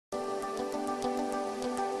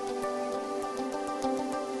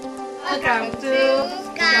Welcome to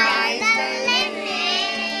Sky's the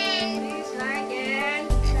Limit. Please like and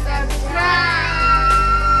subscribe.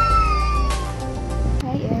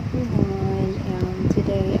 Hi everyone.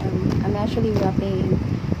 Today I'm actually wrapping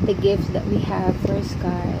the gifts that we have for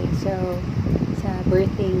Sky. So sa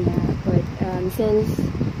birthday niya, but since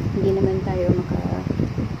hindi naman tayo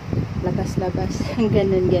labas-labas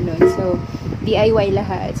ganun. So DIY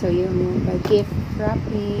lahat. So yung gift wrap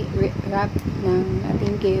ng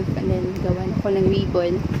ating gift, and then gawan ako ng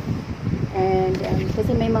ribbon. And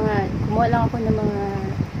kasi may kumuha lang ako ng mga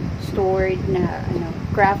stored na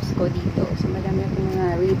crafts ko dito. So madami akong mga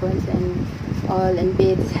ribbons and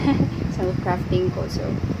beads sa crafting ko. So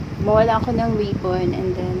gumawa lang ako ng ribbon,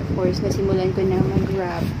 and then of course nasimulan ko na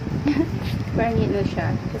mag-wrap. Parang yun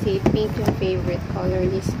siya. Kasi pink yung favorite color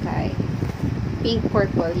ni Sky. Pink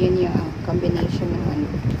purple, yun yung combination ng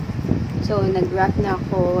So nag-wrap na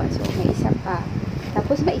ako. So may isa pa.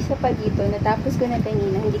 Tapos may isa pa dito. Natapos ko na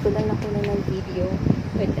kanina. Hindi ko lang nakuha ng video.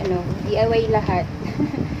 But DIY lahat.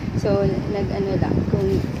 So lang.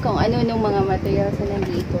 Kung ano nung mga materials na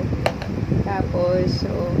nandito. Tapos,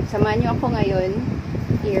 so samahan nyo ako ngayon.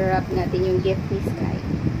 I-wrap natin yung gift ni Sky.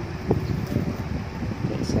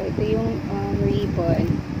 Okay, so ito yung ribbon.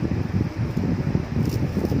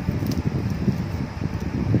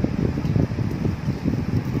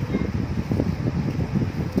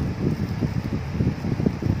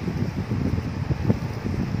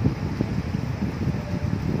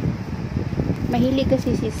 Mahilig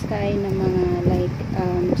kasi si Sky na mga like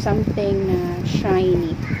something na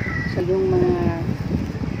shiny. So yung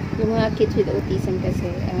mga kids with autism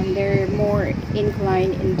kasi they're more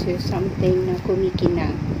inclined into something na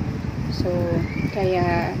kumikinang. So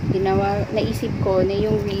kaya naisip ko na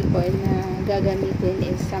yung ribbon na gagamitin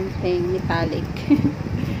is something metallic.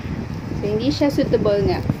 So hindi siya suitable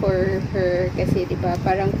nga for her kasi diba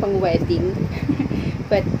parang pang wedding.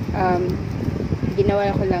 But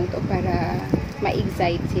ginawa ko lang to para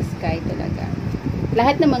ma-excite si Sky talaga.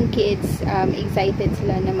 Lahat namang kids, excited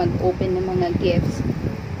sila na mag-open ng mga gifts.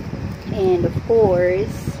 And of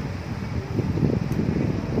course,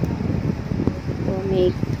 we'll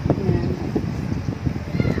make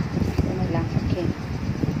okay.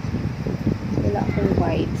 Wala akong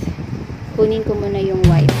white. Kunin ko muna yung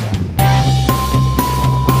white.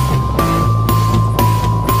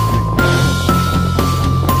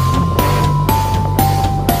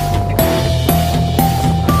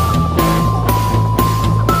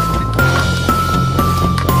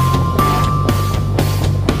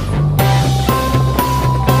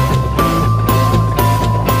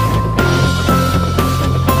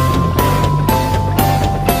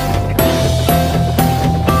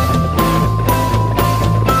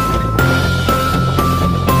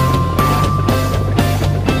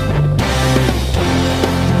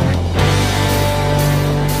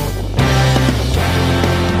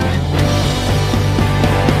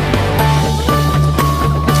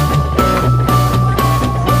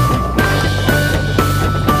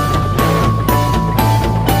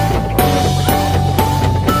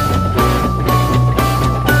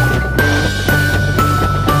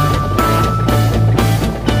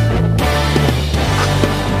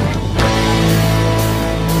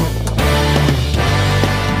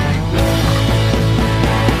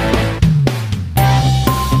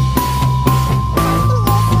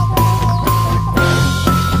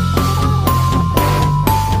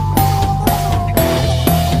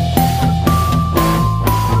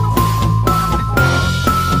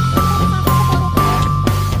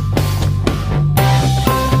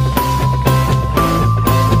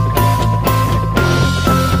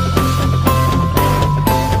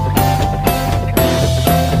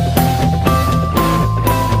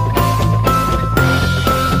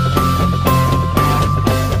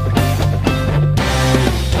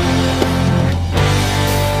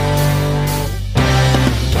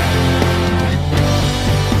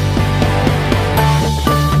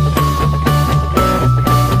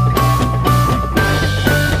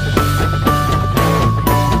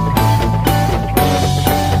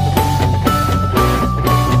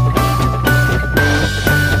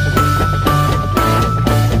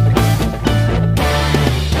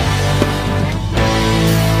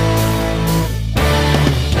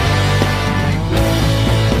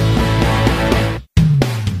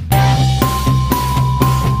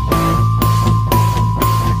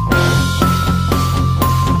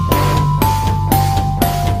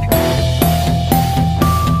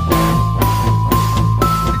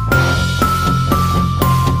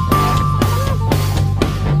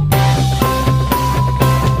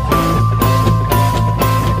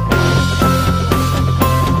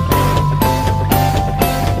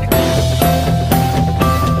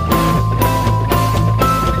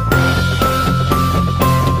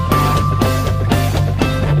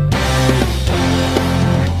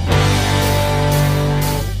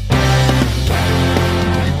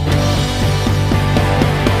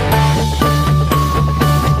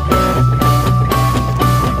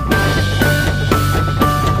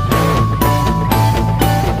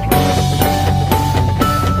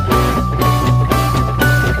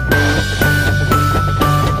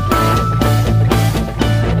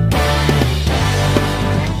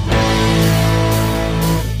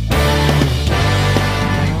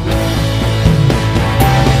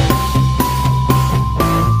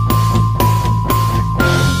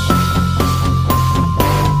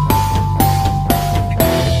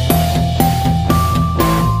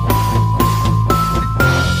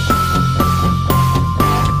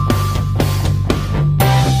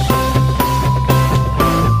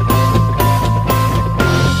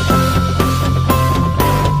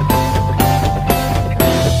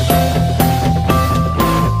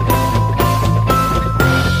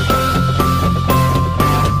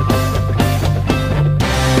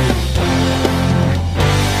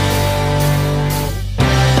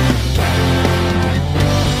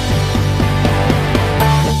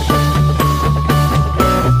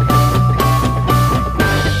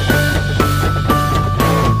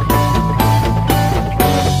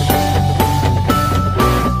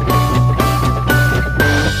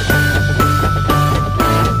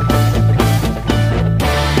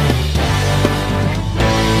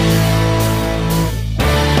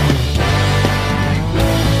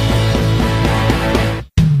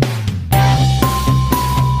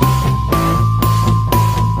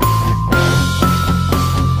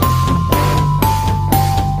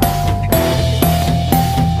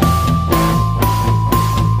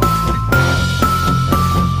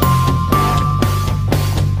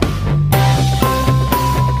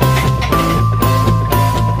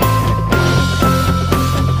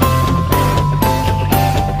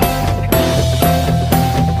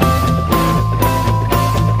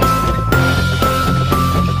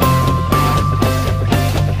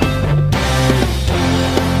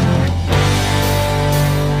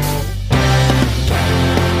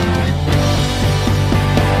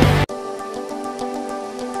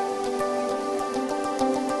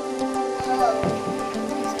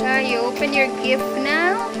 you open your gift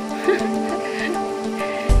now?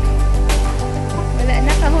 Wala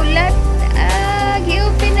nakahulat.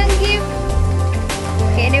 You-open ang gift.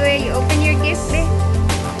 Okay, anyway, you open your gift, eh.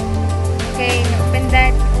 Okay, open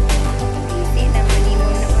that. Easy naman, mo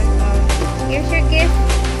naman. Here's your gift.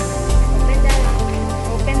 Open that.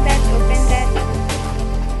 Open that, open that.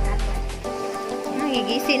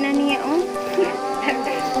 Higisi na niya, oh.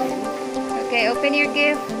 Okay, open your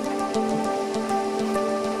gift.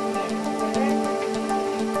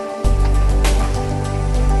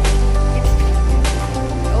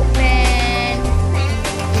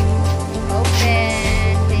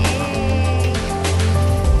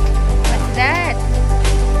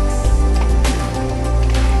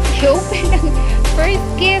 You open ang first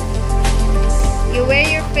gift. You wear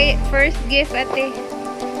your first gift, ate.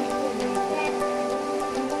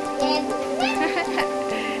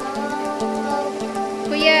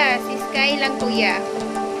 Kuya, si Sky lang, kuya.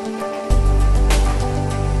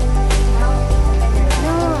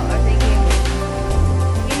 No, o sige.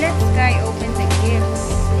 You let Sky open the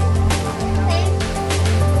gift.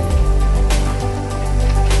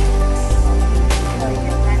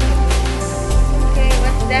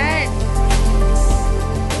 That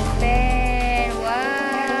open.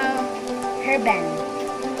 Wow, Hairband.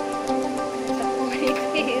 it's a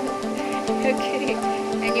ponytail. Okay,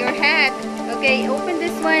 and your hat. Okay, open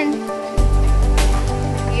this one.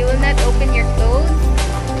 You will not open your clothes.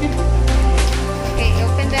 Okay,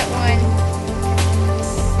 open that one.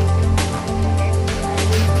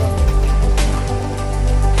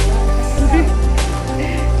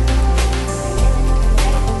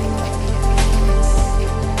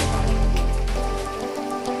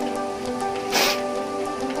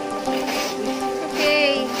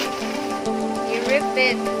 Rip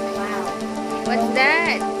it. Wow. What's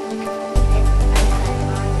that?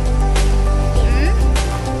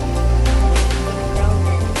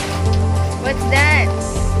 What's that?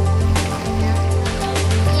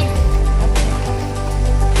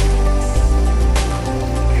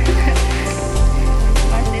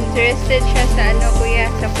 Mas interested siya sa ano,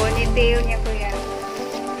 kuya, sa ponytail niya, kuya.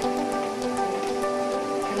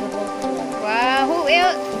 Wow,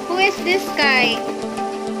 who is this Sky?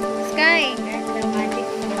 Sky.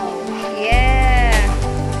 Yeah,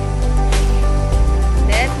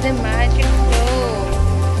 that's the magic flow.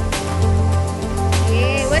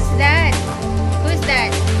 Yeah, what's that? Who's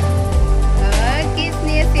that? Oh, kiss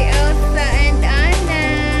niya si Elsa and Anna.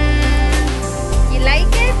 You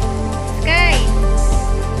like it? Sky?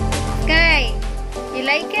 Sky? You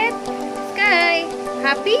like it? Sky?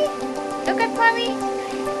 Happy? Look at mommy.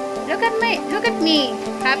 Look at me.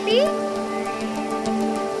 Happy?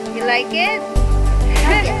 You like it?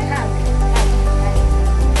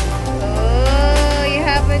 Oh, you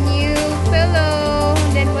have a new pillow.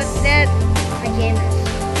 Then what's that? Pajamas.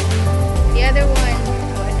 The other one.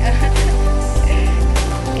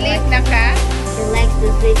 Sleep na ka? She likes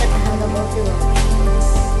to sleep at the huggable pillow.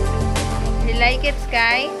 You like it,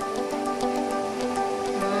 Sky?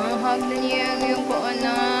 Oh, hug na niya yung kuon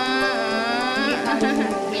na.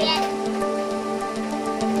 Yes.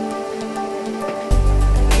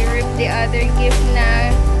 You rip the other gift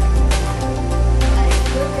na.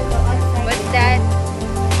 What's that?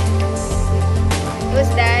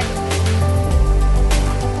 Who's that?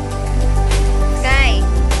 Sky.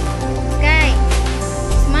 Sky.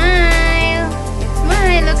 Smile.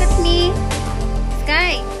 Smile. Look at me.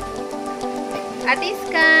 Sky. Ate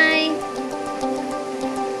Sky.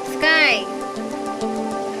 Sky.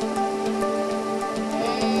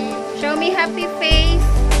 Show me happy face.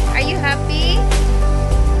 Are you happy?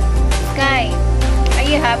 Sky. Are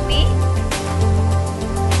you happy?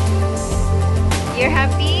 You're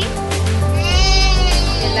happy?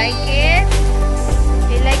 You like it?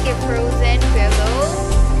 You like your frozen pillow?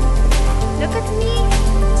 Look at me.